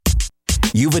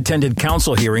You've attended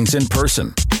council hearings in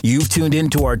person. You've tuned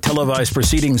into our televised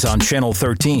proceedings on Channel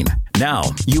 13. Now,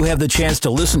 you have the chance to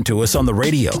listen to us on the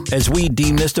radio as we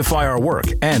demystify our work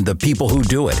and the people who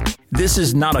do it. This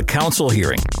is not a council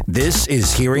hearing. This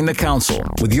is Hearing the Council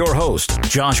with your host,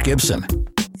 Josh Gibson.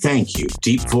 Thank you,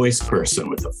 deep voice person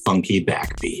with a funky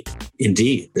backbeat.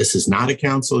 Indeed, this is not a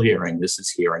council hearing. This is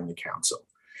Hearing the Council.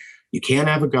 You can't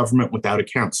have a government without a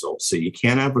council, so you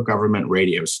can't have a government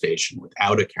radio station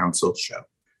without a council show.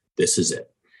 This is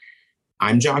it.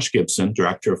 I'm Josh Gibson,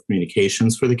 Director of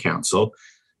Communications for the Council.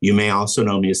 You may also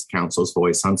know me as the Council's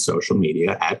voice on social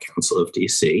media at Council of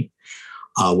DC.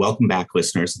 Welcome back,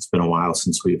 listeners. It's been a while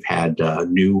since we've had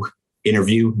new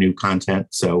interview, new content.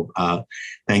 So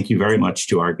thank you very much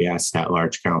to our guest,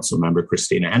 at-large council member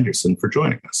Christina Henderson, for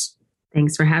joining us.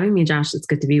 Thanks for having me, Josh. It's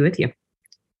good to be with you.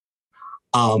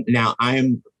 Now, I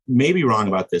am maybe wrong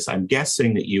about this. I'm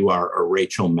guessing that you are a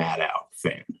Rachel Maddow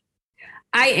fan.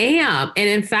 I am. And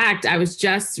in fact, I was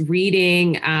just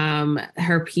reading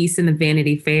her piece in the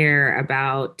Vanity Fair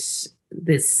about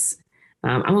this,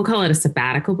 I won't call it a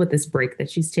sabbatical, but this break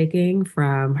that she's taking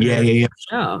from her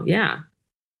show. Yeah.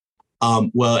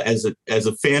 Well, as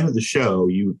a fan of the show,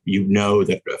 you know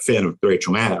that a fan of the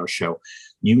Rachel Maddow show,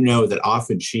 you know that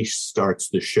often she starts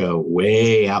the show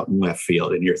way out in left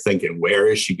field and you're thinking, where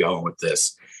is she going with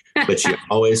this? But she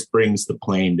always brings the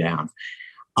plane down.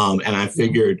 And I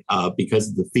figured because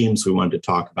of the themes we wanted to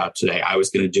talk about today, I was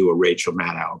going to do a Rachel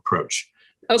Maddow approach.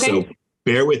 Okay. So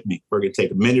bear with me. We're going to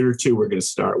take a minute or two. We're going to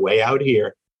start way out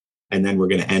here, and then we're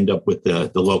going to end up with the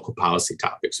local policy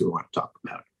topics we want to talk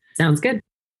about. Sounds good.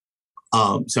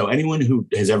 So anyone who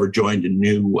has ever joined a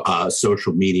new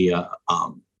social media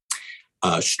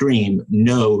stream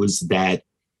knows that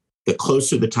the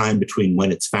closer the time between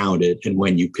when it's founded and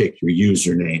when you pick your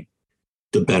username,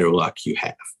 the better luck you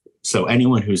have. So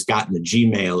anyone who's gotten a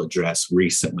Gmail address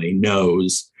recently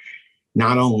knows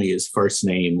not only is first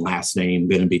name, last name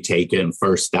going to be taken,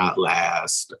 first dot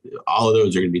last, all of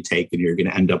those are going to be taken. You're going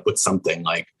to end up with something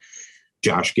like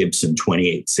Josh Gibson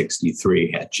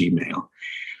 2863 at Gmail.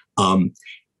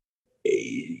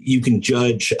 You can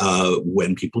judge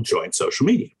when people join social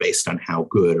media based on how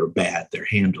good or bad their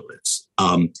handle is.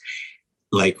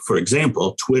 Like, for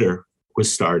example, Twitter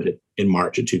was started in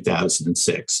March of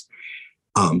 2006.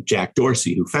 Jack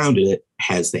Dorsey, who founded it,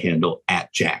 has the handle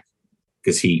 @Jack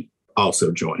because he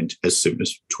also joined as soon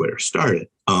as Twitter started.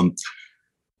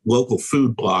 Local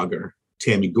food blogger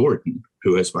Tammy Gordon,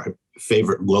 who is my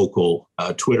favorite local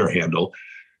Twitter handle,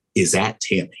 is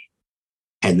 @Tammy.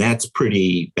 And that's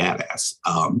pretty badass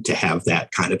to have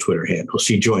that kind of Twitter handle.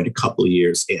 She joined a couple of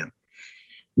years in.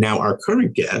 Now, our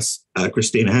current guest,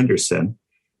 Christina Henderson,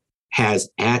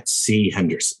 has @C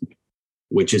Henderson,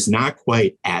 which is not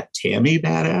quite @Tammy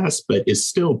badass, but is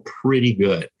still pretty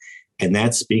good. And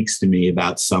that speaks to me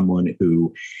about someone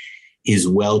who is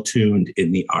well-tuned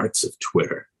in the arts of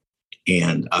Twitter.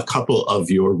 And a couple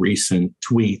of your recent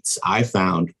tweets I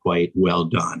found quite well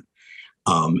done.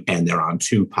 And they're on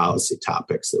two policy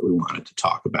topics that we wanted to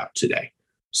talk about today.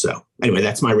 So anyway,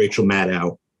 that's my Rachel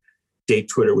Maddow. Date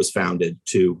Twitter was founded,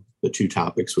 to the two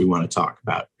topics we want to talk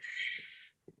about,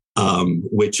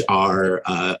 which are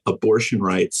abortion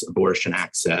rights, abortion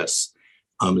access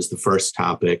is the first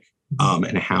topic,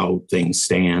 and how things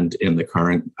stand in the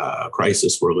current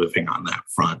crisis we're living on that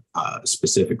front,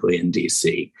 specifically in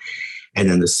DC. And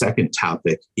then the second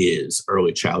topic is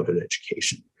early childhood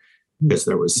education, because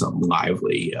there was some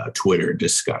lively Twitter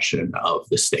discussion of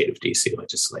the state of DC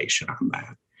legislation on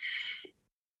that.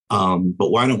 But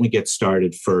why don't we get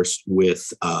started first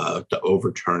with the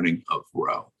overturning of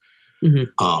Roe?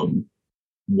 Mm-hmm.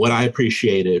 What I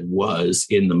appreciated was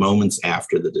in the moments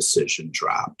after the decision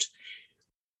dropped,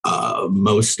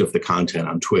 most of the content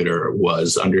on Twitter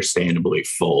was understandably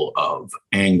full of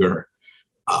anger,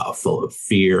 full of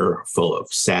fear, full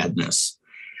of sadness.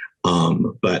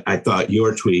 But I thought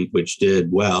your tweet, which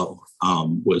did well,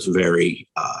 was very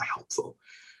helpful.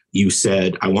 You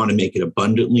said, I want to make it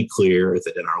abundantly clear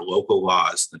that in our local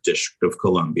laws, the District of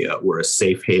Columbia, we're a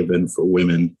safe haven for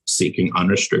women seeking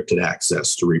unrestricted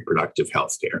access to reproductive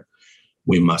health care.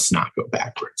 We must not go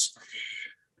backwards.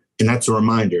 And that's a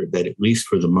reminder that at least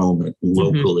for the moment,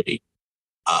 locally,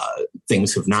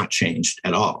 things have not changed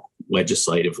at all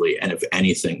legislatively. And if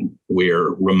anything,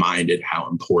 we're reminded how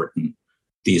important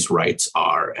these rights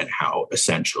are and how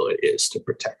essential it is to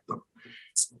protect them.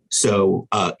 So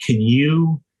can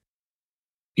you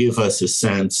give us a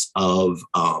sense of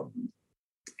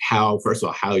how, first of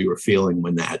all, how you were feeling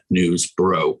when that news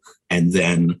broke, and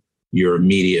then your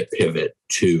immediate pivot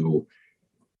to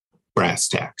brass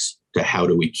tacks, to how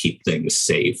do we keep things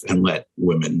safe and let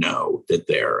women know that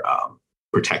they're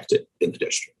protected in the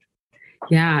district.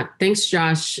 Yeah. Thanks,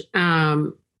 Josh.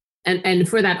 And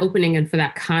for that opening and for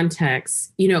that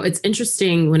context, it's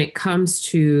interesting when it comes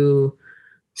to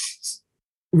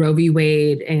Roe v.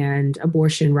 Wade and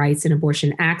abortion rights and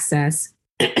abortion access.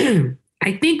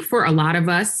 I think for a lot of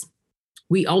us,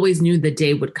 we always knew the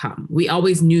day would come. We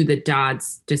always knew that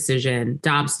Dobbs'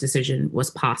 decision was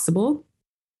possible.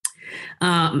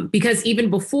 Because even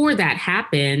before that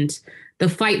happened, the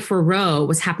fight for Roe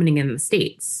was happening in the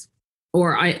states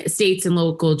or states and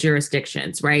local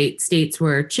jurisdictions, right? States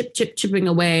were chipping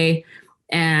away.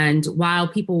 And while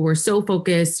people were so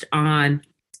focused on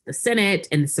the Senate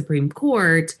and the Supreme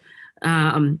Court,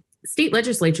 state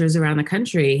legislatures around the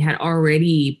country had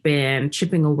already been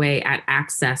chipping away at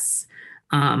access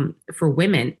for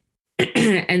women.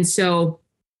 And so,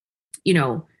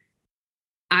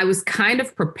 I was kind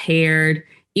of prepared.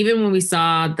 Even when we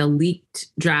saw the leaked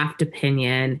draft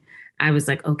opinion, I was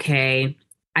like, okay,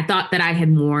 I thought that I had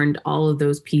mourned all of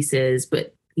those pieces.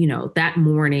 But, that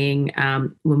morning,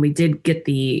 when we did get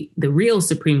the real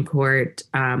Supreme Court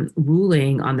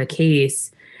ruling on the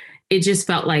case, it just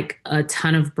felt like a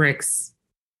ton of bricks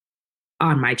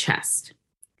on my chest.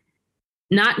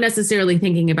 Not necessarily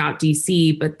thinking about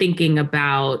DC, but thinking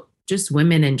about just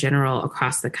women in general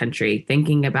across the country,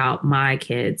 thinking about my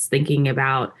kids, thinking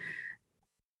about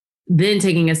then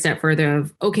taking a step further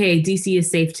of, okay, DC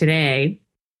is safe today,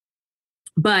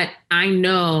 but I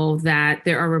know that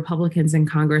there are Republicans in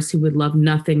Congress who would love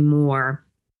nothing more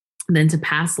than to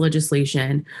pass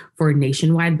legislation for a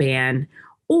nationwide ban,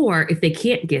 or if they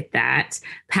can't get that,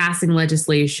 passing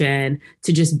legislation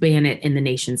to just ban it in the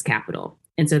nation's capital.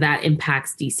 And so that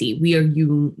impacts DC. We are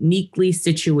uniquely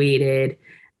situated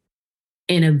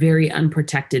in a very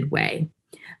unprotected way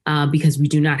because we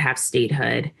do not have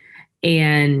statehood.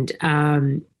 And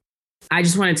I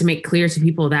just wanted to make clear to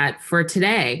people that for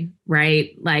today,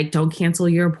 right, like don't cancel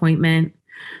your appointment.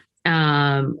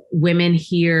 Women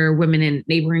here, women in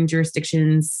neighboring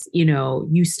jurisdictions,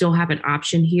 you still have an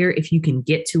option here if you can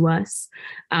get to us.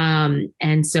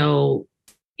 And so,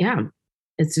 yeah,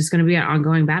 it's just going to be an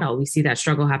ongoing battle. We see that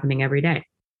struggle happening every day.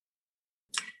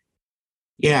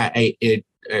 Yeah, I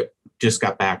just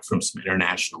got back from some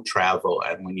international travel.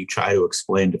 And when you try to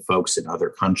explain to folks in other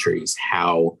countries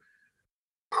how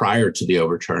prior to the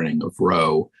overturning of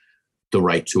Roe, the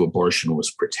right to abortion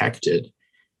was protected,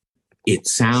 it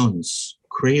sounds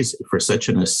crazy for such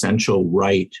an essential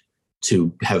right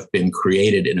to have been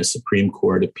created in a Supreme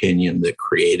Court opinion that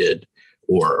created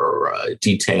or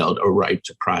detailed a right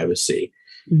to privacy.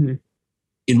 Mm-hmm.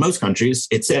 In most countries,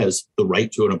 it says the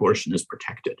right to an abortion is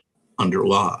protected under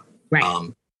law. Right.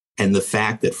 And the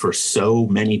fact that for so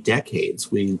many decades,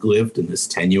 we lived in this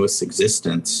tenuous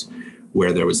existence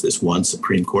where there was this one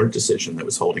Supreme Court decision that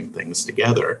was holding things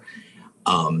together.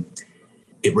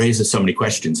 It raises so many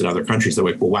questions in other countries. They're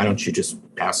like, well, why don't you just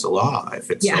pass a law if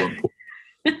it's so important?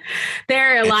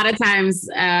 There are a lot of times,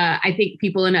 I think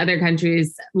people in other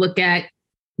countries look at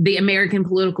the American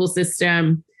political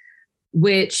system,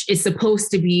 which is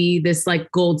supposed to be this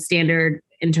like gold standard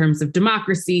in terms of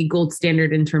democracy, gold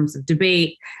standard in terms of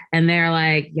debate. And they're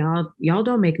like, y'all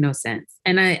don't make no sense.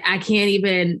 And I can't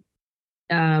even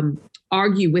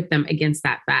argue with them against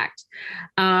that fact.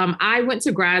 I went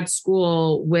to grad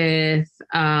school with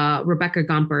Rebecca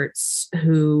Gompertz,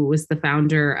 who was the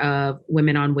founder of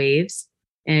Women on Waves.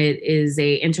 It is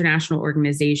an international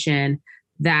organization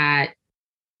that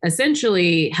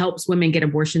essentially helps women get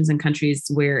abortions in countries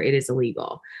where it is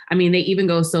illegal. I mean, they even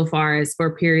go so far as for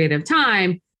a period of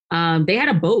time, they had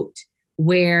a boat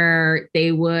where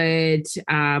they would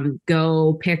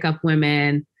go pick up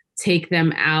women, take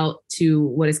them out to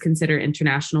what is considered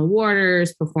international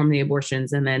waters, perform the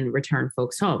abortions, and then return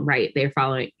folks home, right? They're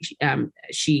following,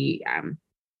 she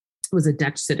was a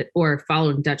Dutch citizen, or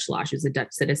following Dutch law. She was a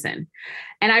Dutch citizen.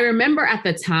 And I remember at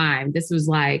the time, this was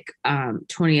like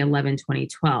 2011,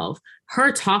 2012,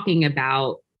 her talking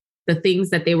about the things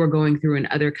that they were going through in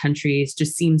other countries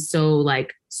just seemed so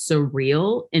like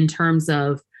surreal in terms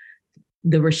of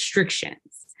the restrictions.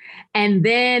 And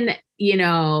then,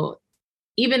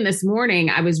 even this morning,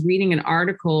 I was reading an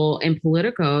article in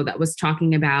Politico that was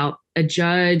talking about a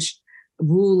judge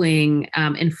ruling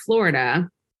in Florida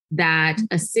that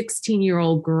a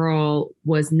 16-year-old girl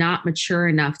was not mature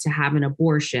enough to have an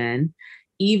abortion,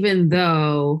 even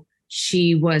though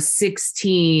she was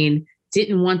 16,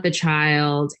 didn't want the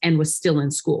child, and was still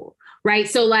in school. right?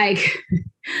 So like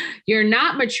you're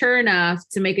not mature enough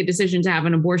to make a decision to have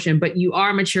an abortion, but you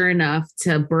are mature enough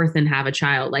to birth and have a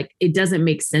child. Like it doesn't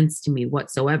make sense to me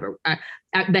whatsoever.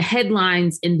 The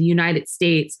headlines in the United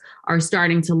States are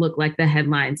starting to look like the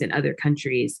headlines in other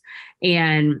countries.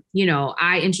 And, you know,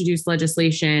 I introduced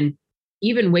legislation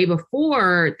even way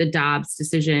before the Dobbs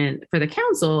decision for the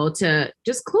council to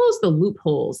just close the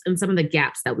loopholes and some of the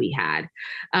gaps that we had,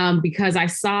 because I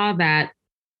saw that,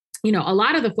 you know, a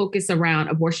lot of the focus around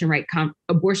abortion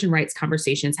rights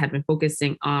conversations have been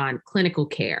focusing on clinical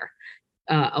care,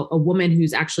 a woman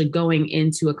who's actually going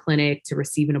into a clinic to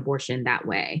receive an abortion that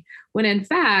way. When in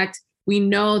fact, we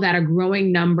know that a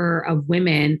growing number of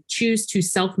women choose to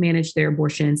self-manage their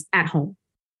abortions at home.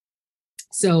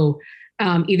 So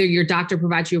either your doctor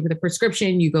provides you with a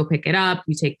prescription, you go pick it up,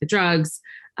 you take the drugs,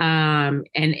 and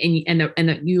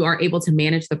you are able to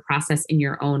manage the process in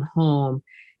your own home.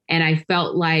 And I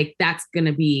felt like that's going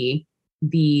to be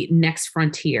the next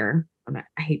frontier.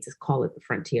 I hate to call it the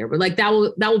frontier, but like that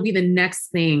will be the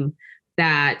next thing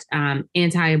that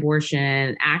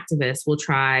anti-abortion activists will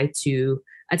try to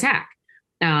attack.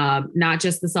 Not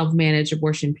just the self-managed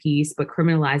abortion piece, but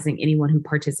criminalizing anyone who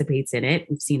participates in it.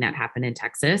 We've seen that happen in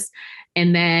Texas.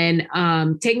 And then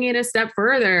taking it a step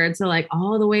further to like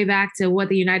all the way back to what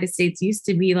the United States used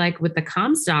to be like with the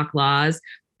Comstock laws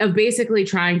of basically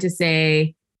trying to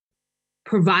say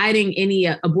providing any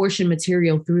abortion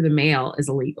material through the mail is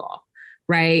illegal,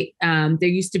 right? There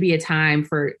used to be a time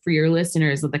for your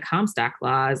listeners with the Comstock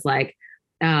laws, like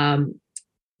any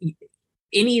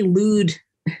lewd,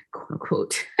 quote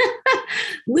unquote,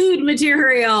 lewd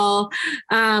material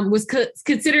was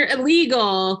considered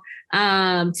illegal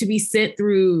to be sent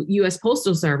through U.S.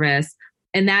 Postal Service.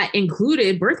 And that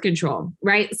included birth control,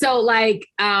 right? So like,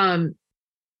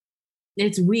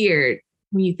 it's weird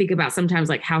when you think about sometimes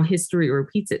like how history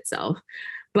repeats itself,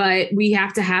 but we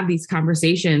have to have these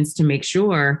conversations to make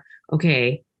sure,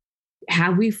 okay,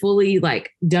 have we fully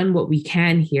like done what we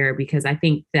can here? Because I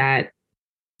think that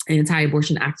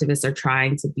anti-abortion activists are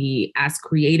trying to be as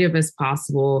creative as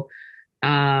possible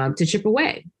to chip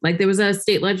away. Like there was a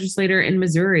state legislator in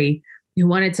Missouri who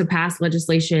wanted to pass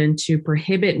legislation to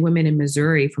prohibit women in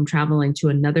Missouri from traveling to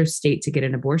another state to get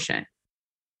an abortion.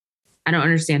 I don't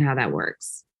understand how that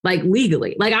works. Like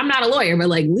legally, like I'm not a lawyer, but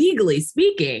like legally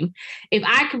speaking, if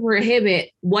I could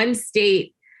prohibit one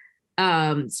state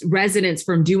residents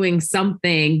from doing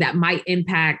something that might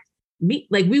impact me,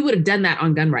 like we would have done that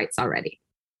on gun rights already.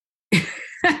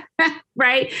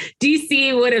 Right?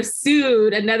 DC would have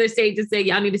sued another state to say,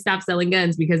 y'all need to stop selling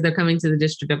guns because they're coming to the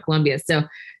District of Columbia. So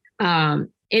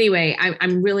anyway,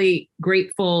 I'm really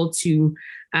grateful to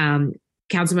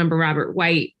Councilmember Robert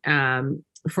White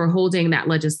for holding that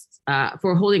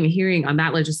for holding a hearing on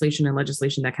that legislation and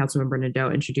legislation that Councilmember Nadeau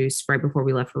introduced right before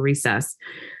we left for recess.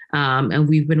 And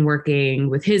we've been working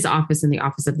with his office and the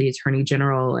Office of the Attorney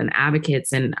General and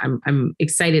advocates. And I'm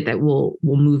excited that we'll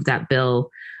move that bill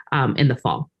in the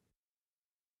fall.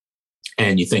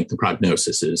 And you think the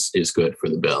prognosis is good for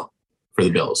the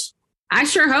bills? I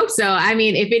sure hope so. I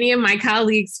mean, if any of my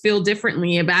colleagues feel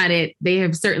differently about it, they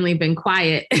have certainly been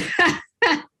quiet.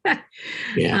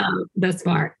 Yeah. Thus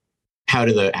far. How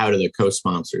do the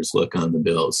co-sponsors look on the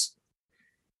bills?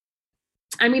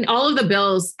 I mean, all of the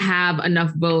bills have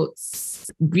enough votes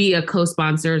via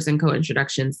co-sponsors and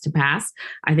co-introductions to pass.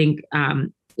 I think,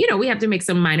 we have to make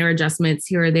some minor adjustments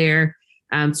here or there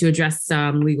to address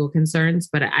some legal concerns.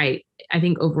 But I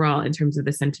think overall, in terms of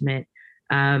the sentiment,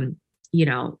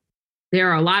 there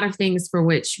are a lot of things for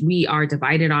which we are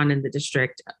divided on in the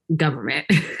district government.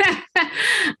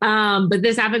 But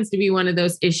this happens to be one of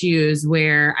those issues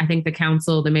where I think the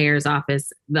council, the mayor's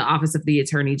office, the Office of the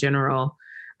Attorney General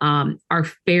are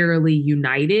fairly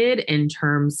united in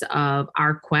terms of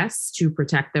our quest to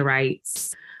protect the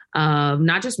rights of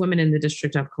not just women in the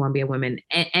District of Columbia, women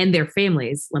and their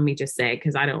families, let me just say,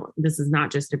 because this is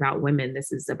not just about women.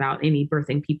 This is about any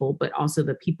birthing people, but also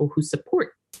the people who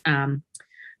support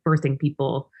birthing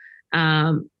people.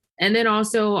 And then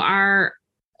also our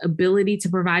ability to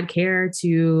provide care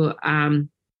to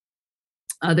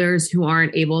others who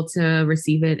aren't able to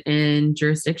receive it in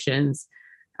jurisdictions.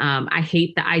 I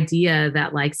hate the idea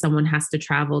that like someone has to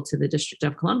travel to the District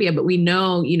of Columbia, but we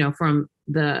know, from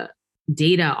the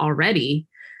data already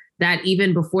that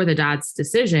even before the Dobbs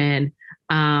decision,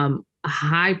 a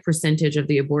high percentage of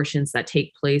the abortions that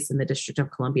take place in the District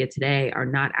of Columbia today are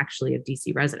not actually of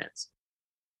DC residents.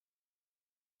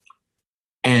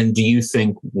 And do you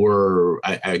think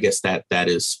I guess that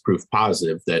is proof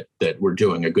positive that we're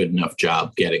doing a good enough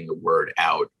job getting the word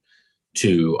out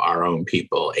to our own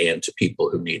people and to people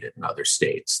who need it in other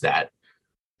states, that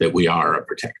that we are a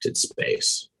protected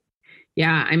space.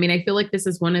 Yeah. I mean, I feel like this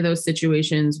is one of those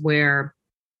situations where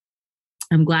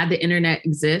I'm glad the internet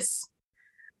exists.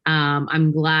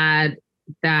 I'm glad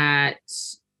that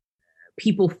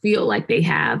people feel like they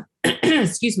have,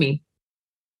 excuse me,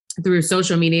 through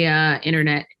social media,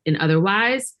 internet, and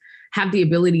otherwise, have the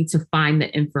ability to find the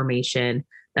information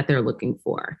that they're looking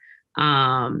for.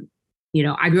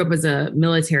 I grew up as a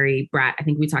military brat. I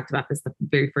think we talked about this the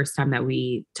very first time that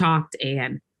we talked.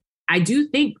 And I do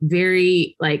think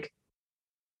I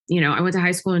went to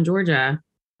high school in Georgia.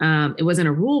 It wasn't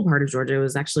a rural part of Georgia. It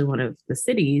was actually one of the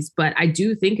cities. But I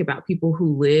do think about people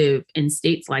who live in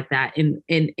states like that,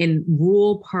 in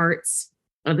rural parts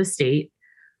of the state,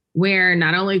 where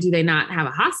not only do they not have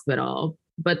a hospital,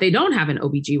 but they don't have an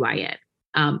OBGYN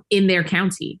in their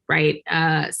county, right?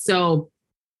 I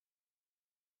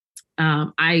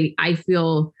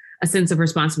feel a sense of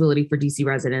responsibility for DC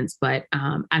residents, but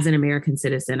as an American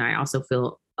citizen, I also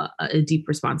feel a deep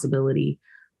responsibility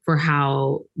for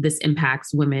how this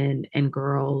impacts women and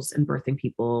girls and birthing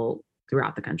people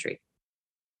throughout the country.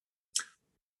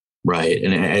 Right.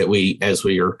 And as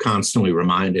we are constantly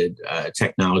reminded,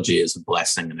 technology is a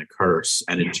blessing and a curse.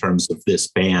 And in terms of this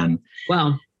ban,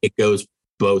 it goes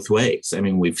both ways. I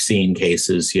mean, we've seen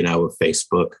cases, of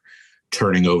Facebook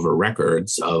turning over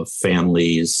records of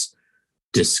families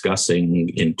discussing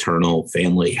internal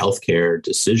family healthcare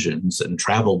decisions and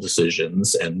travel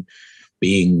decisions, and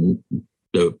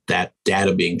that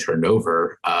data being turned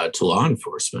over to law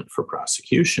enforcement for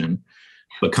prosecution.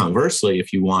 But conversely,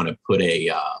 if you want to put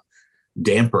a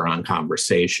damper on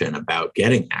conversation about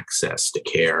getting access to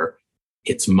care,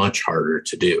 it's much harder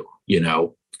to do.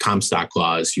 Comstock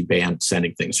laws, you ban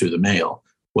sending things through the mail.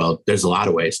 Well, there's a lot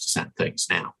of ways to send things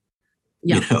now.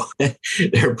 Yeah.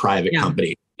 They're a private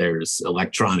company. There's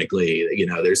electronically,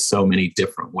 there's so many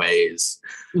different ways.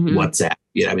 Mm-hmm. WhatsApp,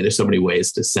 there's so many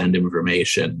ways to send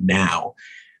information now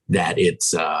that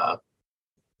it's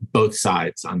both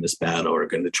sides on this battle are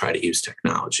going to try to use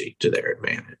technology to their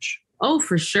advantage. Oh,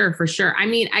 for sure. For sure. I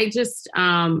mean, I just,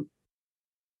 I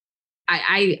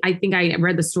think I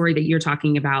read the story that you're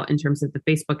talking about in terms of the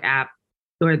Facebook app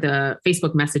or the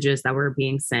Facebook messages that were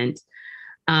being sent.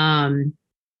 I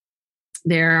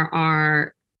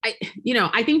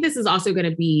think this is also going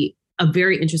to be a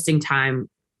very interesting time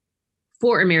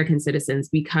for American citizens,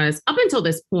 because up until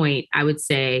this point, I would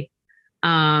say,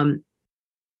 I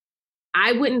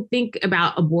wouldn't think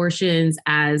about abortions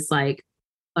as like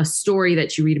a story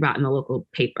that you read about in the local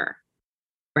paper,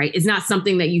 right? It's not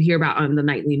something that you hear about on the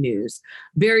nightly news.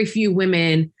 Very few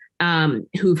women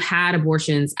who've had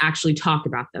abortions actually talk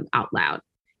about them out loud,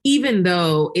 even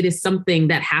though it is something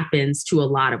that happens to a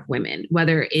lot of women,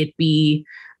 whether it be,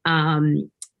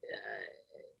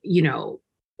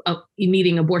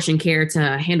 needing abortion care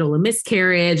to handle a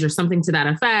miscarriage or something to that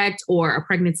effect, or a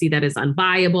pregnancy that is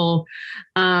unviable.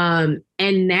 And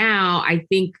now I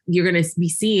think you're going to be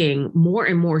seeing more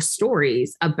and more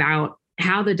stories about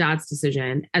how the Dobbs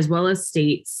decision, as well as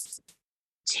states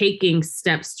taking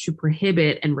steps to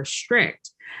prohibit and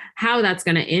restrict, how that's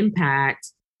going to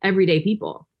impact everyday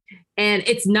people. And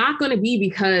it's not going to be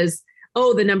because,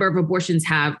 the number of abortions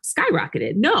have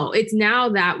skyrocketed. No, it's now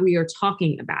that we are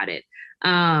talking about it.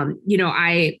 I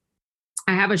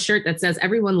have a shirt that says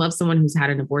everyone loves someone who's had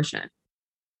an abortion,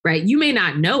 right? You may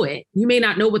not know it. You may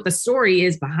not know what the story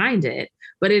is behind it,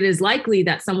 but it is likely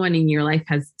that someone in your life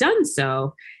has done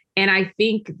so. And I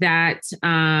think that,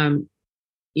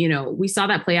 we saw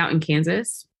that play out in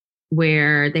Kansas,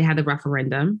 where they had the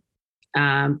referendum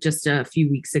just a few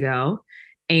weeks ago.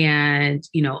 And,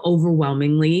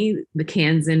 overwhelmingly, the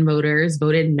Kansan voters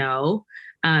voted no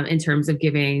in terms of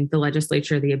giving the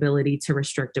legislature the ability to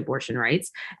restrict abortion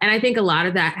rights. And I think a lot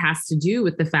of that has to do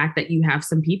with the fact that you have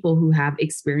some people who have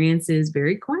experiences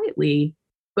very quietly,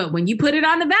 but when you put it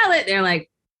on the ballot, they're like,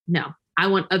 no, I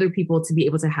want other people to be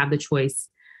able to have the choice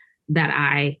that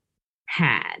I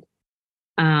had.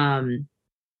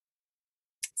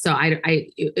 So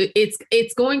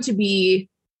it's going to be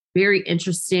very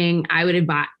interesting. I would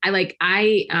advise,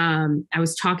 I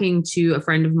was talking to a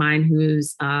friend of mine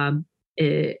who's an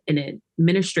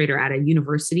administrator at a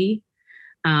university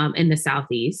in the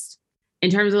Southeast, in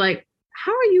terms of like,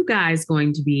 how are you guys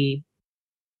going to be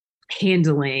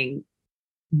handling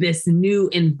this new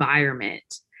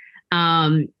environment?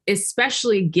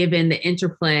 Especially given the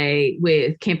interplay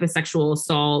with campus sexual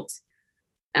assault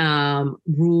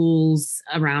rules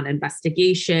around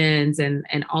investigations and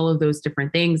all of those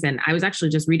different things. And I was actually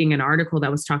just reading an article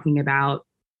that was talking about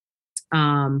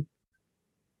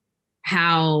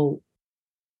how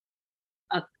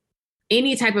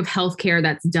any type of healthcare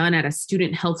that's done at a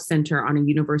student health center on a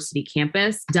university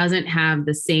campus doesn't have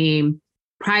the same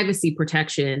privacy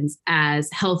protections as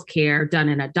healthcare done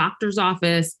in a doctor's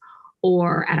office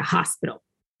or at a hospital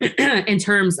in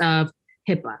terms of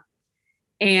HIPAA.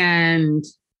 And,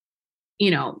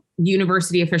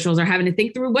 university officials are having to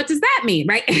think through, what does that mean,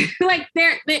 right? Like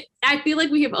I feel like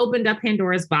we have opened up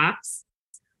Pandora's box.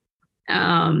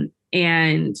 And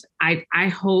I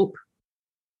hope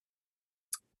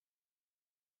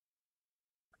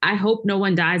no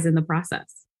one dies in the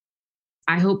process.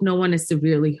 I hope no one is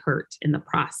severely hurt in the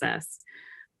process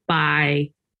by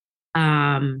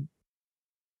the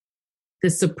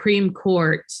Supreme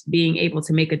Court being able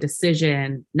to make a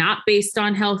decision not based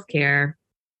on healthcare,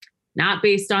 not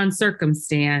based on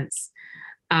circumstance,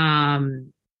 but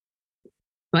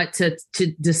to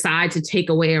decide to take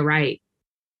away a right,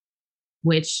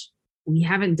 which we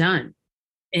haven't done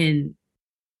in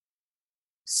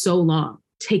so long,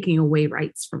 taking away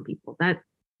rights from people.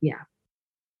 Yeah,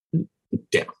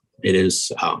 it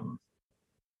is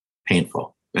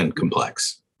painful and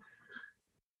complex.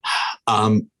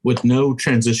 With no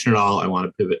transition at all, I want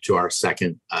to pivot to our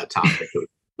second topic that we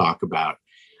talk about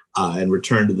and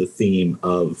return to the theme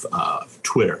of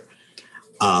Twitter,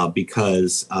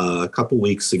 because a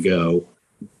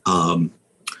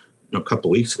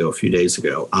few days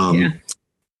ago,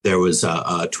 there was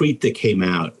a tweet that came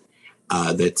out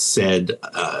that said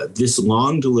this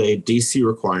long-delayed DC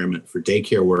requirement for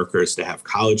daycare workers to have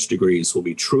college degrees will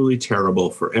be truly terrible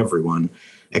for everyone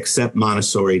except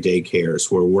Montessori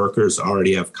daycares where workers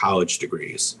already have college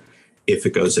degrees if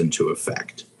it goes into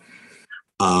effect.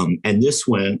 And this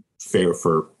went fair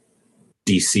for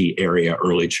DC area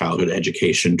early childhood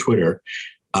education Twitter,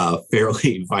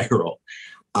 fairly viral.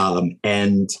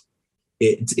 And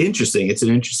it's interesting. It's an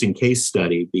interesting case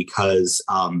study because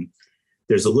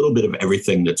there's a little bit of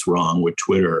everything that's wrong with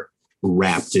Twitter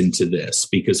wrapped into this.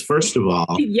 Because first of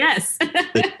all, yes,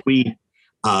 the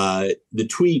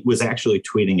tweet was actually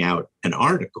tweeting out an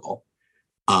article.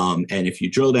 And if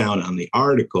you drill down on the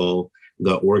article,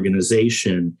 the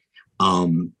organization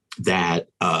that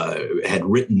had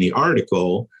written the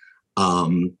article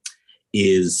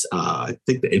is, I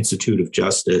think, the Institute of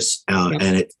Justice.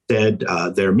 And it said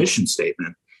their mission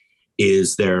statement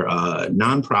is they're a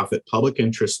nonprofit public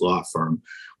interest law firm.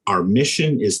 Our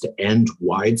mission is to end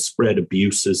widespread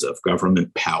abuses of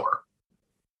government power.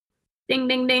 Ding,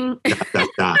 ding, ding.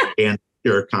 And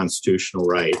your constitutional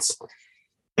rights.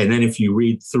 And then if you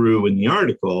read through in the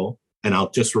article, and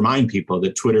I'll just remind people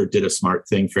that Twitter did a smart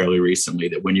thing fairly recently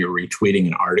that when you're retweeting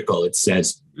an article, it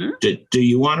says, do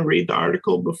you want to read the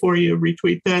article before you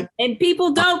retweet that? And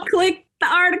people don't click the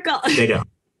article. They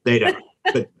don't.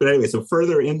 But anyway, so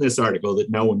further in this article that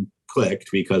no one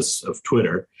clicked because of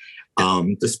Twitter,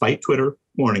 despite Twitter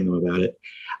warning them about it,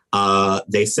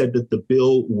 they said that the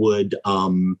bill would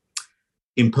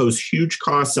impose huge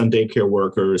costs on daycare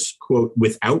workers, quote,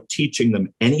 without teaching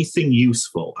them anything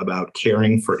useful about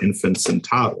caring for infants and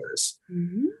toddlers.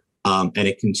 Mm-hmm. And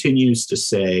it continues to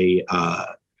say,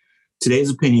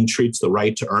 today's opinion treats the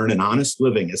right to earn an honest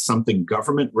living as something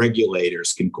government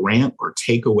regulators can grant or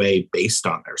take away based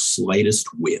on their slightest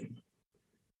whim.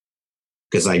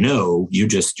 Because I know you're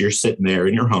sitting there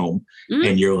in your home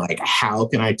and you're like, how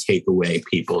can I take away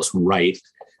people's right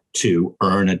to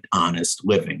earn an honest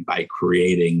living by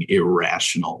creating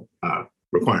irrational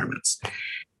requirements?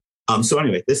 So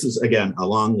anyway, this is, again, a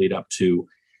long lead up to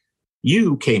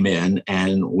you came in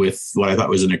and with what I thought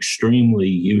was an extremely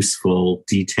useful,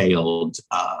 detailed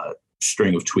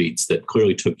string of tweets that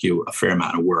clearly took you a fair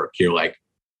amount of work. You're like,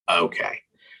 okay,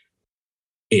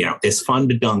 it's fun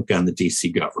to dunk on the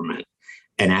DC government.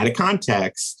 And out of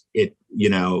context,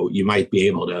 you might be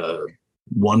able to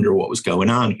wonder what was going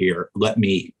on here. Let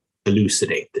me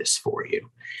elucidate this for you.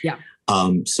 Yeah.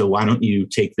 So why don't you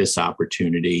take this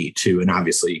opportunity to, and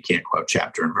obviously you can't quote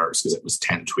chapter and verse because it was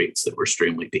 10 tweets that were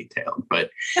extremely detailed,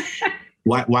 but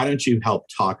why don't you help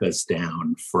talk us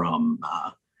down from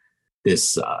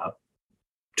this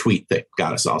tweet that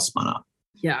got us all spun up?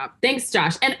 Yeah. Thanks,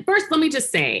 Josh. And first, let me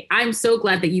just say, I'm so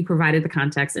glad that you provided the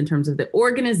context in terms of the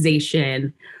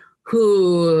organization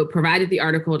who provided the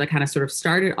article to kind of sort of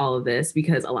started all of this,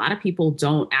 because a lot of people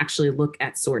don't actually look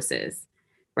at sources,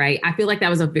 right? I feel like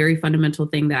that was a very fundamental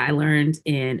thing that I learned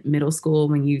in middle school.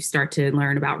 When you start to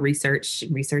learn about research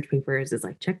papers, it's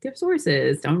like, check their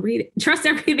sources. Don't trust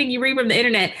everything you read from the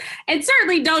internet. And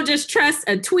certainly don't just trust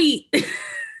a tweet,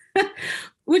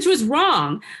 which was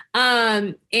wrong.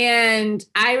 And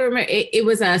I remember it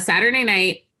was a Saturday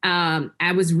night.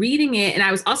 I was reading it, and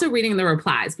I was also reading the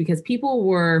replies because people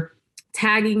were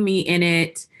tagging me in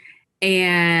it.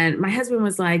 And my husband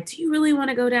was like, do you really want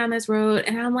to go down this road?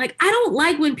 And I'm like, I don't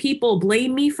like when people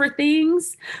blame me for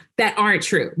things that aren't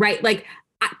true, right? Like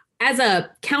as a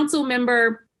council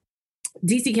member,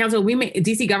 DC council,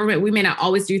 DC government, we may not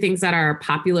always do things that are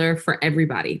popular for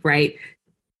everybody, right?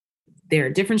 There are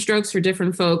different strokes for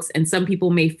different folks. And some people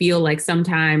may feel like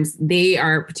sometimes they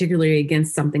are particularly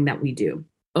against something that we do.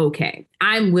 Okay,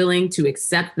 I'm willing to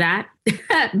accept that,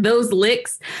 those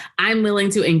licks. I'm willing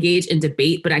to engage in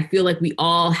debate, but I feel like we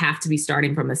all have to be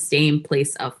starting from the same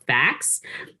place of facts.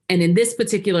 And in this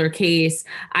particular case,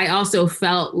 I also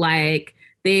felt like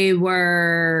they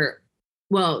were,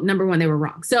 well, number one, they were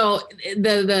wrong. So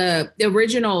the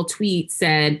original tweet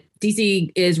said,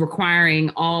 DC is requiring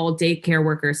all daycare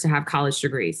workers to have college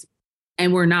degrees,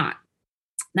 and we're not.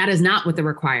 That is not what the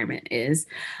requirement is.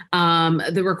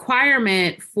 The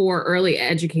requirement for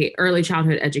early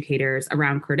childhood educators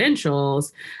around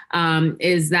credentials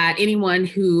is that anyone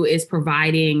who is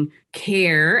providing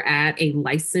care at a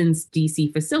licensed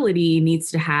DC facility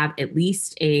needs to have at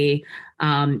least a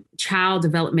child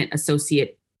development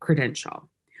associate credential,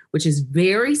 which is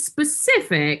very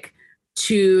specific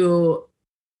to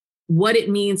what it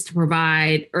means to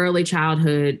provide early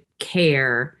childhood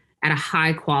care at a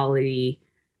high quality,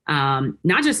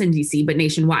 not just in DC, but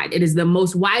nationwide. It is the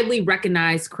most widely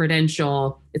recognized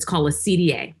credential. It's called a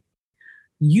CDA.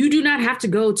 You do not have to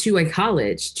go to a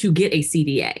college to get a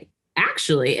CDA.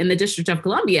 Actually, in the District of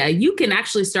Columbia, you can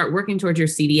actually start working towards your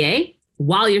CDA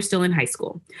while you're still in high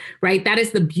school, right? That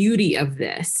is the beauty of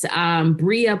this.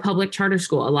 Brea Public Charter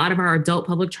School, a lot of our adult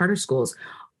public charter schools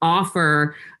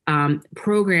offer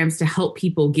programs to help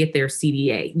people get their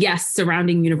CDA. Yes,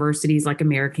 surrounding universities like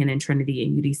American and Trinity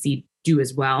and UDC do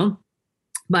as well.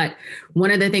 But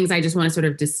one of the things I just want to sort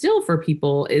of distill for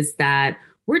people is that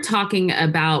we're talking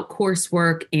about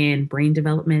coursework in brain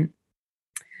development.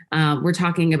 We're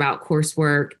talking about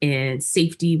coursework in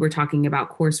safety. We're talking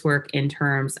about coursework in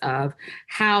terms of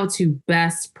how to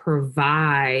best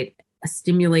provide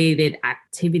stimulated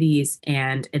activities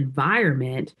and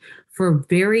environment for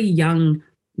very young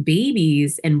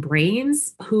babies and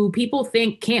brains who people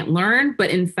think can't learn. But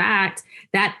in fact,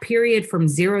 that period from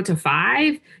 0 to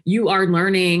 5, you are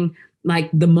learning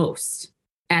like the most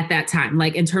at that time,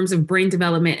 like in terms of brain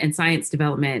development and science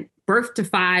development. Birth to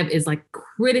 5 is like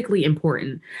critically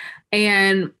important.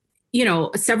 And, you know,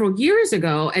 several years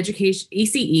ago,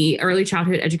 ECE, early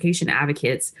childhood education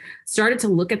advocates, started to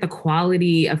look at the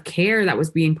quality of care that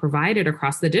was being provided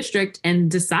across the district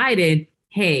and decided,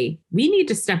 hey, we need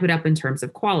to step it up in terms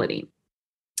of quality.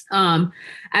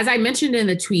 As I mentioned in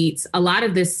the tweets, a lot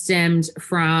of this stemmed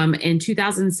from in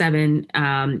 2007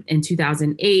 and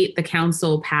 2008, the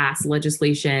council passed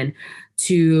legislation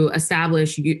to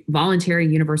establish voluntary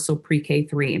universal pre-K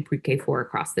 3 and pre-K 4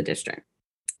 across the district.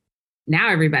 Now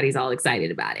everybody's all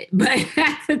excited about it. But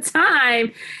at the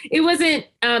time, it wasn't,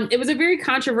 it was a very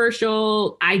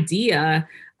controversial idea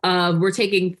of we're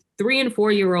taking 3 and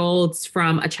 4 year olds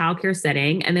from a childcare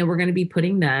setting, and then we're going to be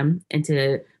putting them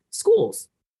into schools,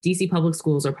 DC public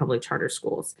schools or public charter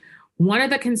schools. One of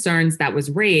the concerns that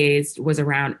was raised was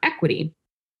around equity.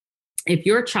 If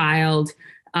your child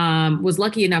was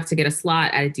lucky enough to get a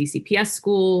slot at a DCPS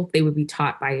school, they would be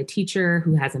taught by a teacher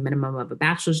who has a minimum of a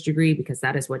bachelor's degree because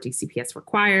that is what DCPS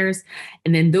requires.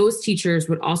 And then those teachers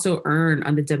would also earn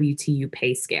on the WTU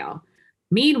pay scale.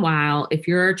 Meanwhile, if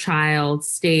your child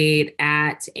stayed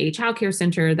at a childcare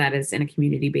center that is in a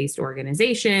community-based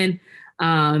organization,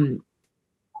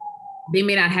 they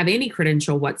may not have any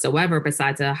credential whatsoever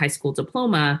besides a high school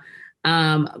diploma.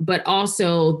 But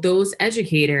also those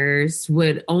educators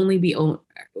would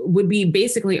be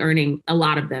basically earning, a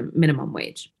lot of them, minimum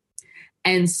wage.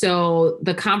 And so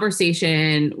the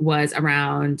conversation was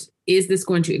around, is this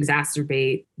going to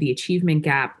exacerbate the achievement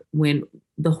gap when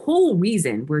the whole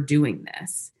reason we're doing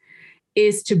this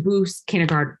is to boost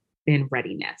kindergarten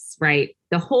readiness, right?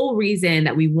 The whole reason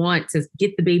that we want to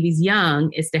get the babies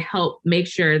young is to help make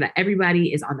sure that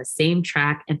everybody is on the same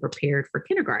track and prepared for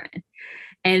kindergarten.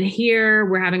 And here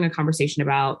we're having a conversation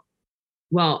about,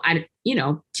 well,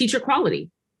 teacher quality,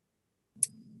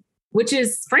 which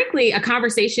is frankly a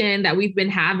conversation that we've been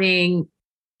having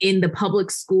in the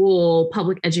public school,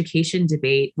 public education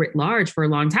debate writ large for a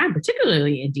long time,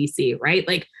 particularly in DC, right?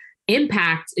 Like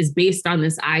impact is based on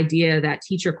this idea that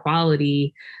teacher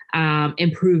quality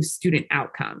improves student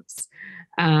outcomes.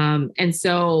 And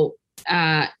so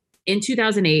in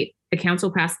 2008, the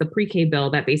council passed the pre-K bill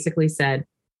that basically said,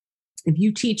 if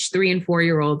you teach 3 and 4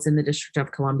 year olds in the District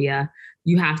of Columbia,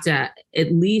 you have to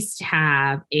at least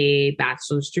have a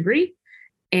bachelor's degree.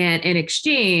 And in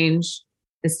exchange,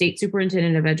 the state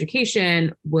superintendent of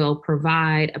education will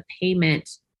provide a payment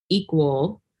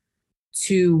equal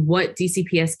to what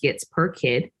DCPS gets per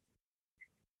kid.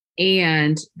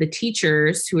 And the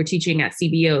teachers who are teaching at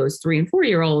CBOs, 3 and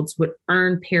 4-year-olds, would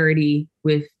earn parity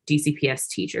with DCPS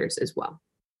teachers as well.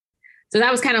 So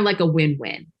that was kind of like a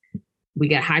win-win. We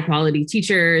get high quality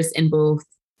teachers in both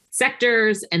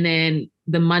sectors, and then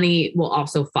the money will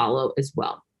also follow as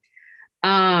well.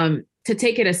 To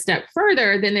take it a step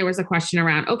further, then there was a question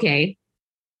around, okay,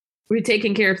 we're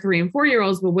taking care of 3 and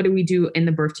 4-year-olds, but what do we do in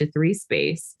the birth to 3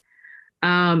 space?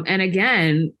 And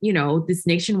again, this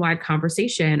nationwide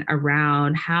conversation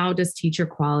around how does teacher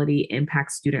quality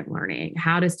impact student learning?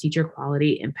 How does teacher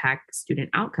quality impact student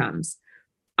outcomes?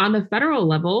 On the federal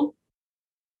level,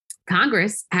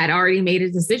 Congress had already made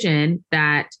a decision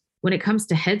that when it comes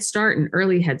to Head Start and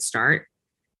Early Head Start,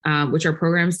 which are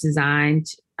programs designed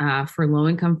for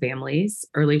low-income families,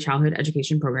 early childhood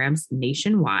education programs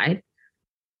nationwide,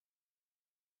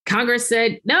 Congress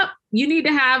said, nope, you need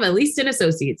to have at least an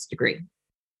associate's degree,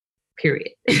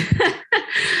 period,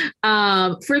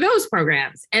 for those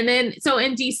programs. And then, so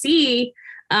in DC,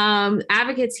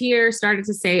 advocates here started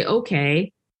to say,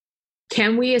 okay,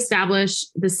 can we establish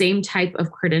the same type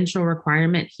of credential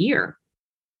requirement here?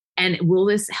 And will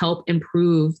this help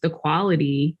improve the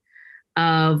quality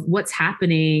of what's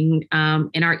happening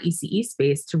in our ECE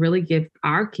space to really give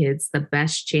our kids the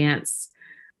best chance,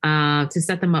 to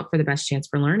set them up for the best chance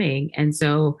for learning? And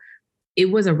so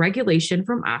it was a regulation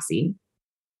from OSSE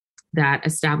that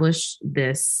established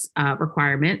this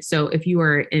requirement. So if you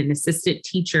are an assistant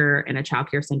teacher in a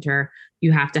childcare center,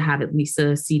 you have to have at least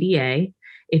a CDA.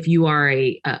 If you are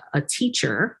a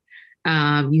teacher,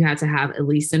 you have to have at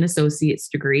least an associate's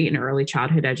degree in early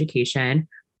childhood education.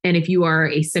 And if you are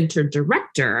a center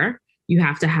director, you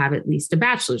have to have at least a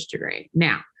bachelor's degree.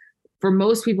 Now, for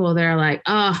most people, they're like,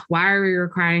 oh, why are we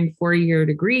requiring 4-year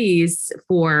degrees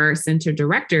for center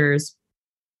directors?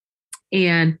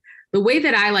 And the way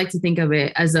that I like to think of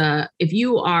it as if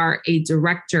you are a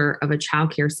director of a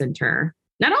childcare center,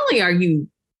 not only are you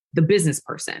the business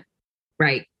person,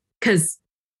 right? Because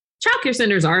childcare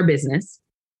centers are a business.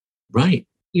 Right.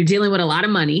 You're dealing with a lot of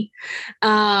money,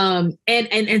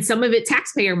 and some of it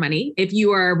taxpayer money if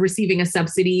you are receiving a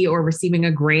subsidy or receiving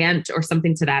a grant or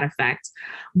something to that effect.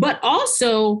 But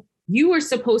also, you are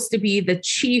supposed to be the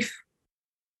chief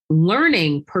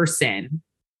learning person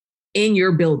in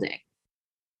your building.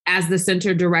 As the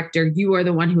center director, you are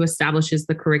the one who establishes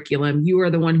the curriculum. You are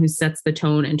the one who sets the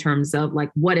tone in terms of like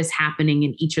what is happening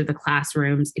in each of the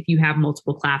classrooms, if you have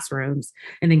multiple classrooms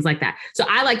and things like that. So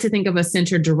I like to think of a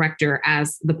center director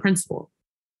as the principal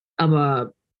of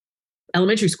a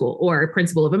elementary school, or a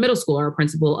principal of a middle school, or a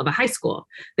principal of a high school.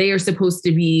 They are supposed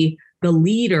to be the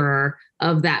leader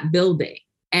of that building.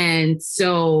 And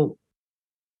so,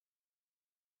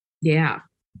 yeah.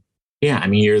 Yeah, I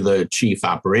mean, you're the chief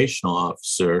operational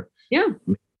officer. Yeah.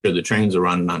 Make sure the trains are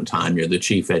running on time. You're the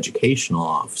chief educational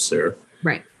officer.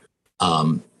 Right.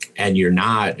 And you're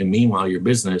not, and meanwhile, your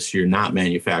business, you're not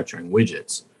manufacturing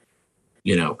widgets.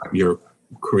 You're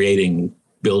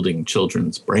building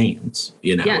children's brains.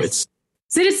 Yes. It's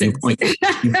citizens.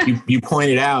 You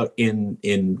pointed out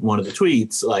in one of the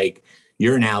tweets, like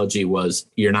your analogy was,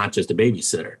 you're not just a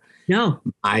babysitter. No.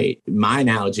 My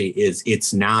analogy is,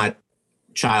 it's not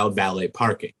child valet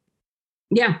parking.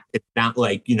 Yeah. It's not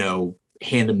like,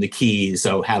 hand them the keys.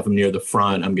 So have them near the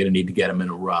front. I'm going to need to get them in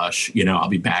a rush. I'll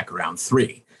be back around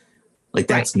 3. Like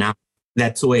that's not,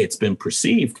 that's the way it's been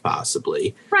perceived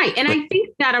possibly. Right. And I think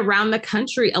that around the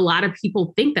country, a lot of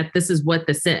people think that this is what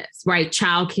this is, right?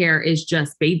 Childcare is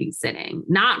just babysitting,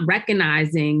 not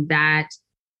recognizing that,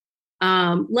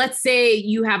 let's say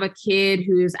you have a kid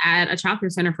who's at a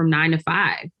childcare center from 9 to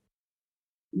 5.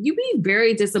 You'd be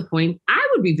very disappointed. I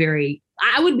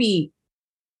would be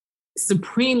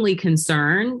supremely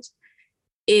concerned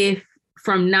if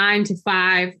from 9 to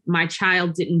 5, my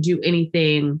child didn't do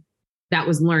anything that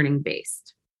was learning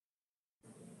based.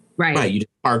 Right. Right. You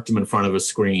just parked them in front of a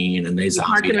screen and they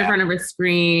parked them in front of a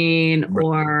screen, right.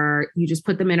 Or you just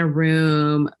put them in a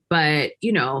room. But,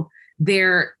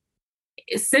 they're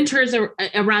centers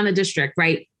around the district,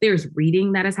 right? There's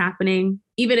reading that is happening,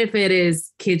 even if it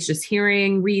is kids just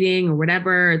hearing, reading or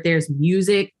whatever. There's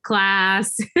music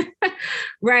class,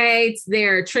 right?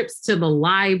 There are trips to the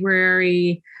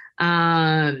library.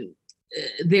 There's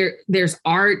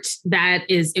art that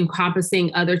is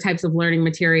encompassing other types of learning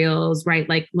materials, right?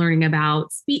 Like learning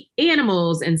about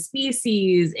animals and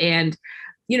species and,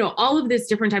 all of this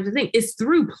different types of things. It's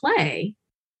through play,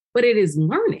 but it is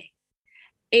learning.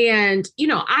 And,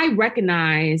 I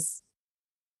recognize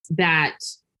that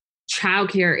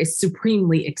childcare is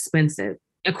supremely expensive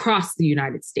across the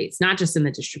United States, not just in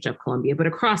the District of Columbia, but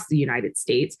across the United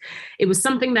States. It was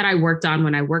something that I worked on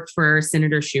when I worked for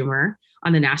Senator Schumer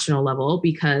on the national level,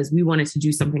 because we wanted to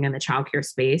do something in the childcare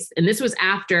space. And this was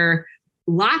after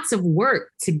lots of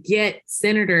work to get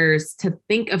senators to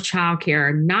think of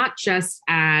childcare not just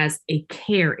as a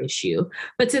care issue,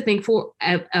 but to think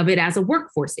of it as a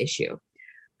workforce issue.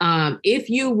 If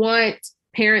you want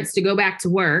parents to go back to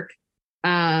work,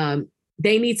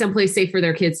 they need someplace safe for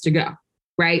their kids to go.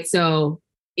 Right. So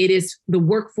it is the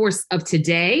workforce of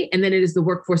today, and then it is the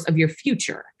workforce of your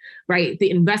future. Right.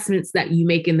 The investments that you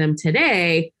make in them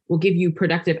today will give you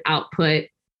productive output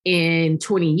in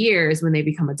 20 years when they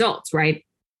become adults. Right.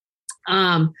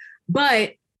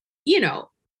 But, you know,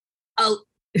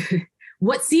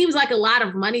 what seems like a lot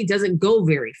of money doesn't go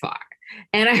very far.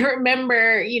 And I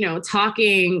remember, you know,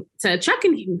 talking to Chuck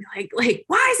and he like,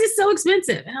 why is this so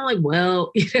expensive? And I'm like,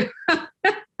 well, you know,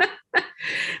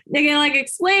 they can like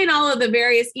explain all of the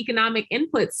various economic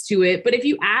inputs to it. But if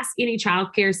you ask any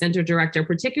childcare center director,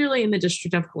 particularly in the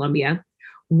District of Columbia,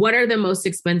 what are the most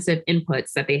expensive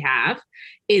inputs that they have?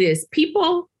 It is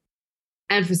people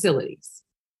and facilities.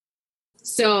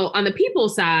 So on the people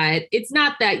side, it's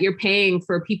not that you're paying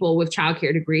for people with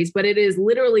childcare degrees, but it is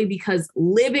literally because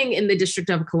living in the District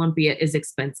of Columbia is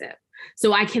expensive.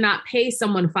 So I cannot pay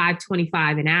someone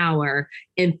 $5.25 an hour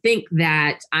and think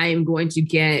that I am going to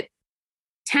get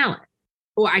talent,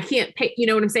 or I can't pay, you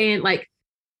know what I'm saying? Like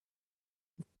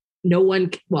no one,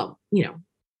 well, you know,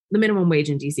 the minimum wage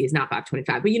in DC is not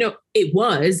 $5.25, but you know, it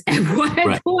was at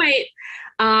one point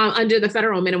under the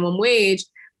federal minimum wage.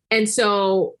 And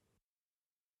so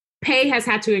pay has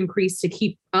had to increase to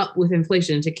keep up with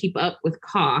inflation, to keep up with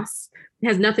costs. It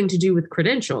has nothing to do with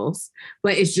credentials,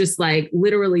 but it's just like,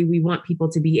 literally, we want people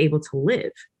to be able to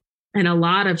live. And a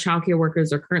lot of childcare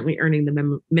workers are currently earning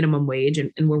the minimum wage,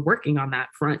 and we're working on that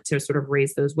front to sort of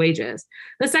raise those wages.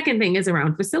 The second thing is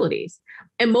around facilities.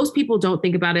 And most people don't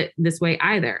think about it this way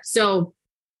either. So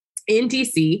in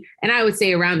DC, and I would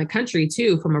say around the country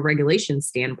too, from a regulation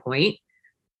standpoint,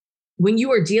 when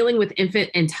you are dealing with infant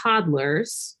and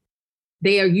toddlers,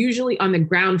 they are usually on the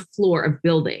ground floor of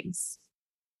buildings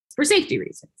for safety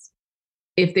reasons.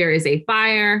 If there is a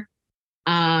fire,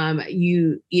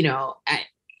 you know,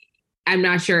 I'm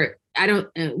not sure. I don't,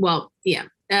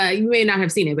 you may not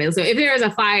have seen it, but so if there is a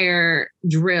fire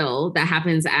drill that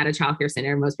happens at a childcare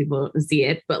center, most people see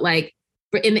it, but like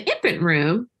in the infant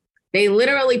room, they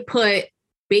literally put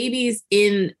babies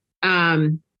in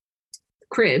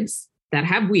cribs that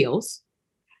have wheels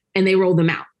and they roll them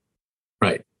out.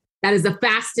 Right. That is the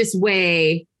fastest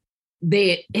way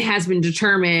that it has been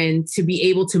determined to be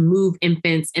able to move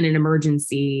infants in an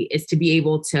emergency, is to be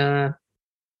able to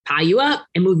tie you up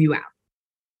and move you out.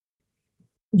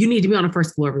 You need to be on a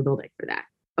first floor of a building for that.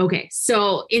 Okay,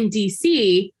 so in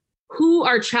DC, who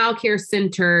are childcare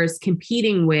centers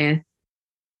competing with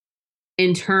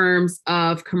in terms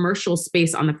of commercial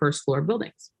space on the first floor of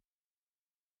buildings?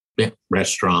 Yeah,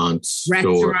 restaurants,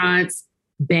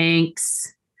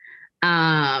 banks,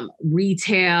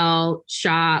 retail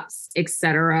shops,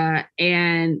 etc.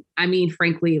 And I mean,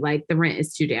 frankly, like the rent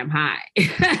is too damn high.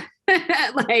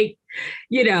 Like,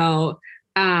 you know,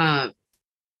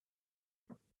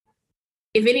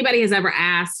 if anybody has ever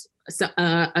asked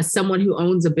someone who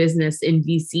owns a business in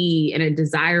DC in a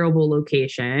desirable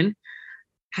location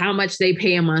how much they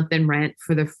pay a month in rent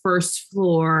for the first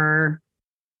floor,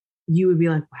 you would be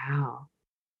like, wow,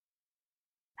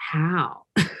 how?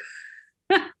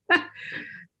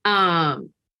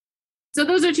 So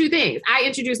those are two things. I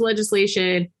introduced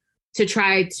legislation to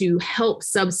try to help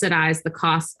subsidize the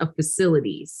cost of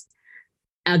facilities.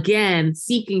 Again,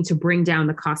 seeking to bring down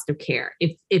the cost of care.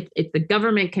 If the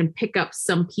government can pick up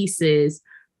some pieces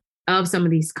of some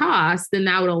of these costs, then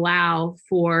that would allow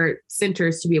for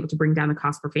centers to be able to bring down the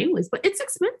cost for families. But it's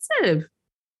expensive.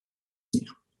 Yeah.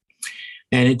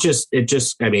 And it just,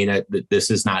 I mean, this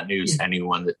is not news to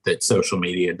anyone that social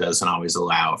media doesn't always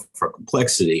allow for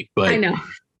complexity. But I know.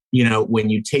 You know, when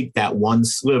you take that one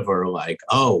sliver, like,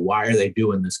 oh, why are they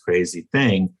doing this crazy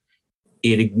thing?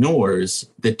 It ignores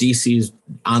that DC is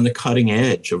on the cutting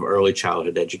edge of early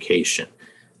childhood education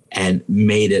and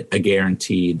made it a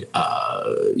guaranteed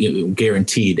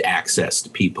access to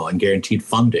people and guaranteed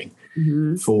funding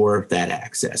for that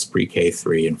access, pre-K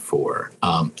 3 and 4.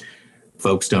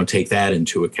 Folks don't take that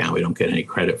into account. We don't get any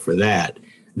credit for that.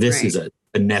 This is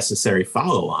a necessary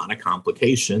follow-on, a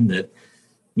complication that,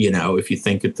 you know, if you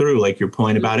think it through, like your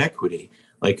point about equity,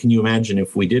 like, can you imagine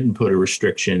if we didn't put a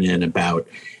restriction in about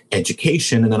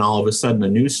education and then all of a sudden a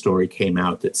news story came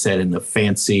out that said in the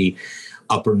fancy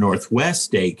upper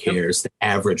Northwest daycares, the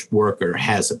average worker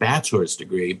has a bachelor's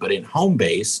degree, but in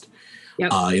home-based,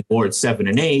 in wards 7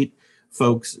 and 8,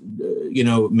 folks,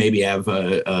 maybe have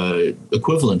a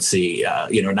equivalency,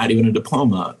 not even a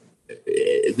diploma.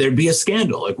 There'd be a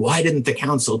scandal. Like, why didn't the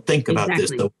council think about this?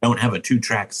 So we don't have a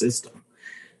 2-track system.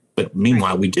 But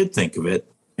meanwhile, we did think of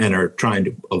it and are trying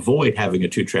to avoid having a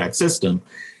 2-track system,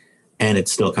 and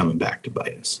it's still coming back to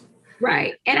bite us.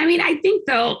 Right. And I mean, I think,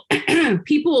 though,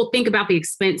 people think about the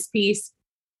expense piece.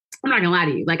 I'm not going to lie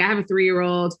to you. Like, I have a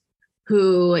 3-year-old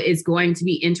who is going to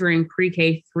be entering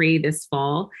pre-K 3 this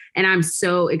fall. And I'm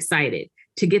so excited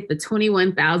to get the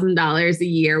 $21,000 a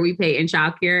year we pay in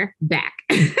childcare back.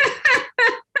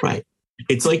 Right.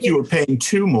 It's like you were paying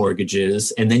 2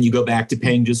 mortgages and then you go back to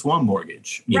paying just 1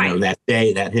 mortgage. You know, that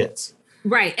day that hits.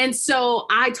 Right. And so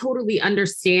I totally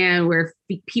understand where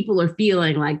people are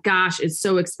feeling like, gosh, it's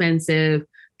so expensive.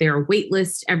 There are wait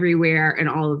lists everywhere and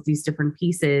all of these different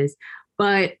pieces.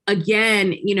 But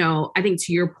again, I think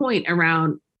to your point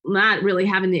around not really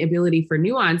having the ability for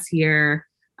nuance here,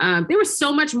 there was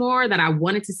so much more that I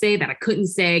wanted to say that I couldn't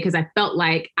say because I felt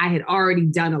like I had already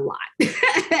done a lot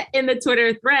in the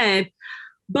Twitter thread.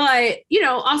 But,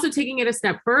 also taking it a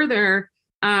step further,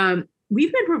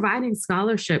 we've been providing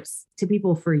scholarships to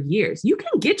people for years. You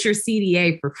can get your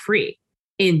CDA for free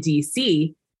in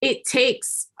DC. It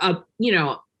takes, I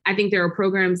think there are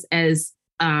programs as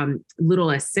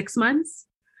little as 6 months.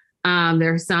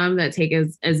 There are some that take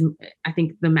as I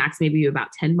think the max maybe about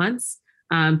 10 months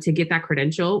to get that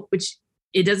credential, which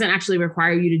it doesn't actually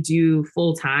require you to do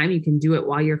full time. You can do it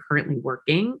while you're currently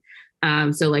working.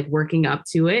 So like working up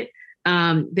to it.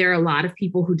 There are a lot of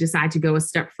people who decide to go a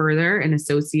step further, an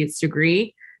associate's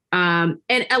degree. And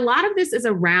a lot of this is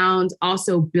around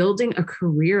also building a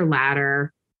career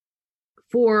ladder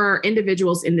for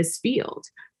individuals in this field.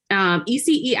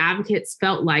 ECE advocates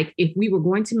felt like if we were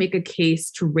going to make a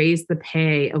case to raise the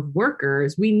pay of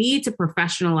workers, we need to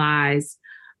professionalize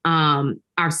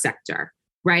our sector,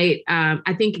 right?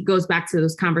 I think it goes back to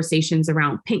those conversations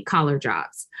around pink collar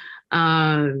jobs.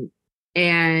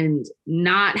 And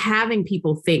not having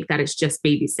people think that it's just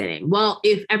babysitting. Well,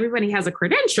 if everybody has a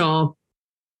credential,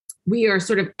 we are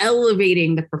sort of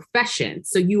elevating the profession.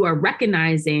 So you are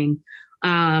recognizing,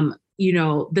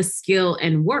 the skill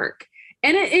and work.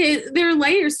 And there are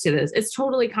layers to this. It's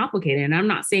totally complicated. And I'm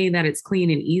not saying that it's clean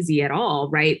and easy at all,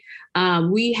 right?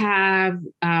 We have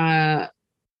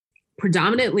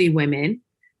predominantly women,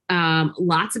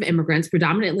 lots of immigrants,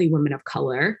 predominantly women of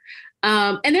color.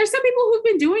 And there's some people who've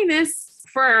been doing this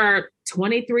for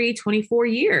 23, 24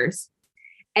 years.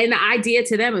 And the idea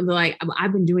to them is like,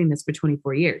 I've been doing this for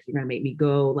 24 years. You're going to make me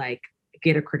go like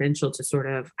get a credential to sort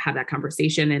of have that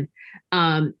conversation.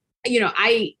 And,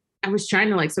 I was trying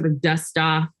to like sort of dust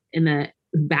off in the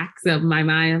backs of my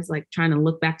mind. I was like trying to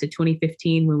look back to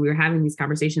 2015 when we were having these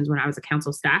conversations when I was a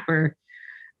council staffer,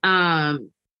 to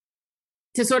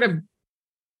sort of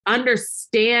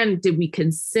understand, did we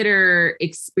consider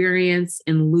experience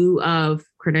in lieu of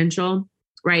credential,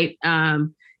 right?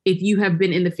 If you have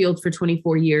been in the field for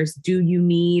 24 years, do you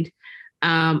need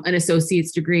an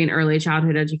associate's degree in early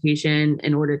childhood education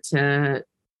in order to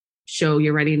show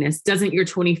your readiness? Doesn't your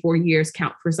 24 years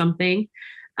count for something?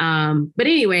 But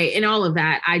anyway, in all of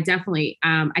that, I definitely,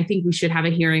 I think we should have a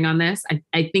hearing on this.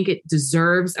 I think it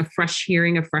deserves a fresh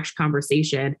hearing, a fresh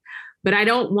conversation. But I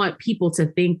don't want people to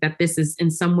think that this is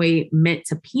in some way meant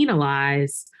to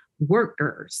penalize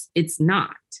workers. It's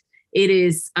not. It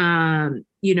is, it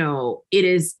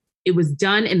was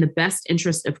done in the best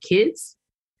interest of kids.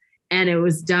 And it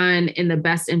was done in the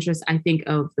best interest, I think,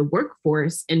 of the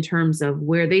workforce in terms of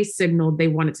where they signaled they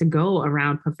wanted to go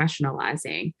around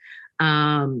professionalizing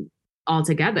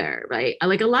altogether, right?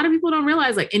 Like a lot of people don't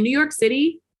realize, like in New York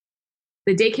City,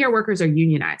 the daycare workers are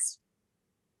unionized.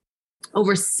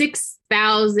 Over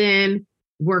 6,000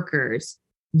 workers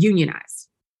unionized.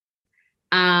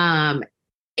 And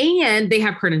they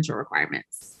have credential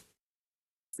requirements.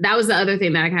 That was the other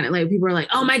thing that I kind of like, people were like,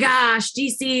 oh my gosh,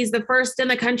 DC is the first in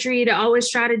the country to always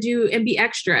try to do and be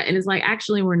extra. And it's like,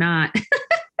 actually, we're not.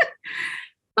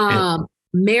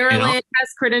 Maryland has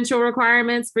credential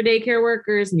requirements for daycare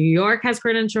workers. New York has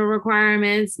credential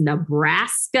requirements.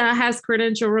 Nebraska has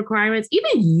credential requirements.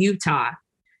 Even Utah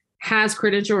has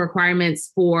credential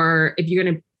requirements for if you're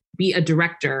going to be a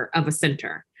director of a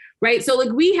center, right? So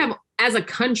like we have, as a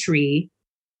country,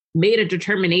 made a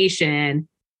determination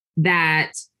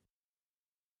that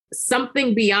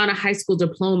something beyond a high school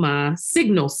diploma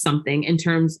signals something in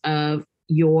terms of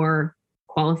your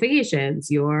qualifications,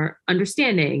 your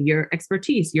understanding, your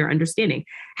expertise, your understanding.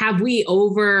 Have we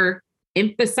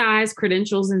overemphasized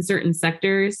credentials in certain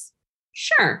sectors?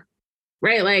 Sure.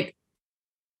 right? Like,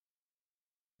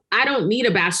 I don't need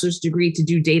a bachelor's degree to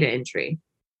do data entry.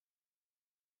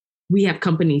 We have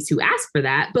companies who ask for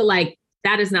that, but like,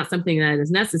 that is not something that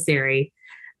is necessary.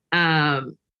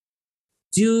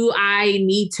 Do I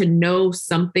need to know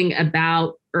something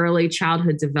about early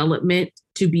childhood development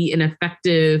to be an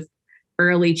effective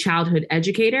early childhood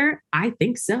educator? I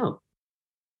think so.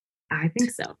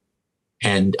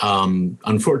 And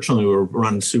unfortunately, we're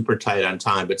running super tight on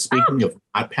time. But speaking of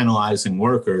not penalizing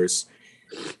workers,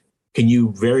 can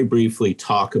you very briefly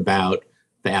talk about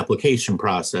the application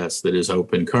process that is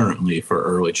open currently for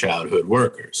early childhood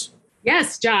workers?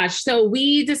 Yes, Josh. So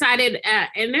we decided,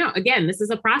 and now again, this is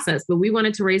a process, but we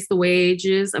wanted to raise the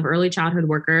wages of early childhood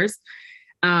workers.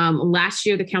 Last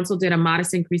year, the council did a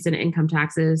modest increase in income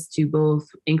taxes to both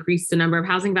increase the number of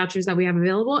housing vouchers that we have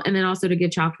available and then also to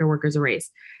give childcare workers a raise.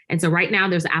 And so right now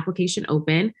there's an application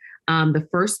open. The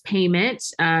first payment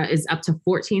is up to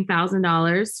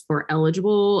 $14,000 for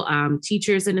eligible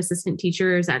teachers and assistant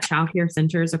teachers at childcare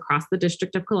centers across the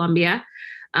District of Columbia.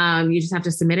 You just have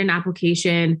to submit an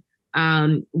application,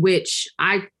 which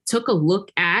I took a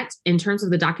look at in terms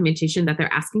of the documentation that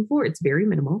they're asking for. It's very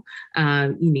minimal.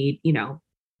 You need,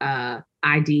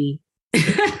 ID,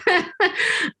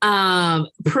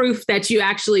 proof that you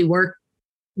actually work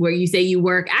where you say you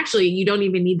work. Actually, you don't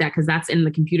even need that because that's in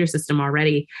the computer system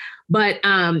already. But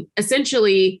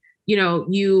essentially,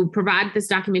 you provide this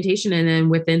documentation and then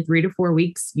within 3 to 4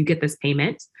 weeks, you get this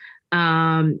payment.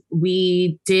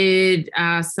 We did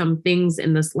some things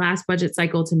in this last budget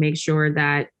cycle to make sure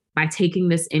that by taking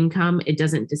this income, it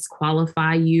doesn't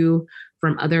disqualify you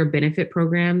from other benefit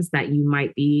programs that you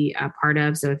might be a part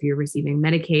of. So if you're receiving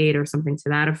Medicaid or something to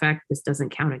that effect, this doesn't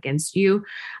count against you.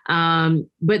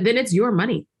 But then it's your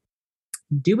money.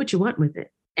 Do what you want with it.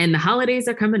 And the holidays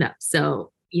are coming up.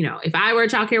 So, if I were a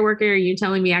childcare worker, you're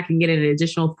telling me I can get an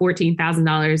additional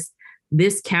 $14,000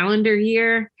 this calendar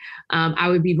year, I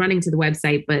would be running to the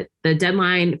website. But the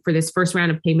deadline for this first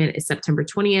round of payment is September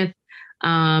 20th.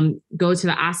 Go to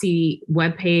the OSSI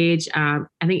webpage.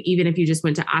 I think even if you just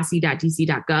went to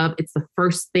ossi.dc.gov, it's the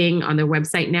first thing on their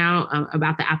website now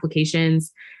about the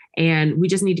applications. And we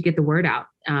just need to get the word out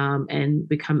and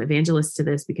become evangelists to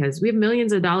this because we have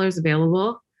millions of dollars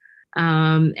available.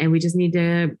 And we just need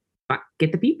to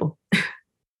get the people.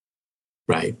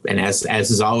 Right. And as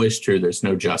is always true, there's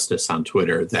no justice on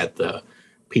Twitter that the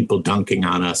people dunking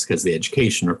on us because the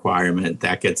education requirement,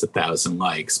 that gets 1,000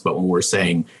 likes. But when we're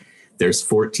saying there's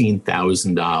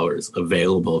 $14,000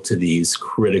 available to these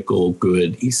critical,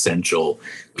 good, essential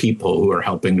people who are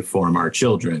helping to form our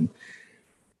children,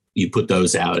 you put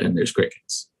those out and there's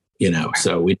crickets,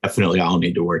 So we definitely all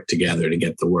need to work together to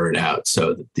get the word out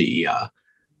so that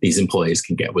these employees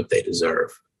can get what they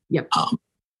deserve. Yep.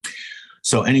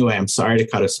 So anyway, I'm sorry to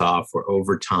cut us off. We're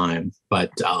over time,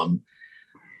 but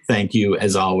thank you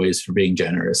as always for being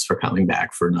generous, for coming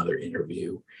back for another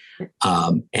interview.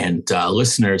 And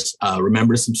listeners,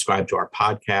 remember to subscribe to our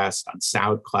podcast on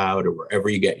SoundCloud or wherever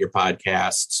you get your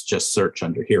podcasts. Just search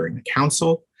under Hearing the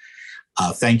Council.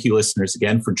 Thank you, listeners,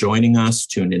 again for joining us.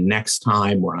 Tune in next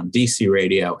time. We're on DC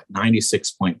Radio at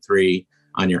 96.3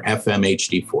 on your FM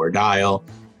HD4 dial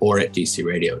or at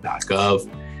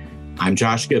dcradio.gov. I'm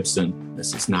Josh Gibson.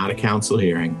 This is not a council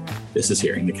hearing. This is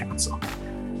Hearing the Council.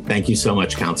 Thank you so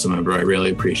much, council member. I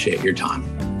really appreciate your time.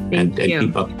 Thank you.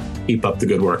 And keep up the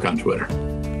good work on Twitter.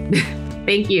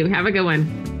 Thank you. Have a good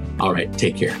one. All right.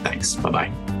 Take care. Thanks.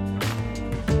 Bye-bye.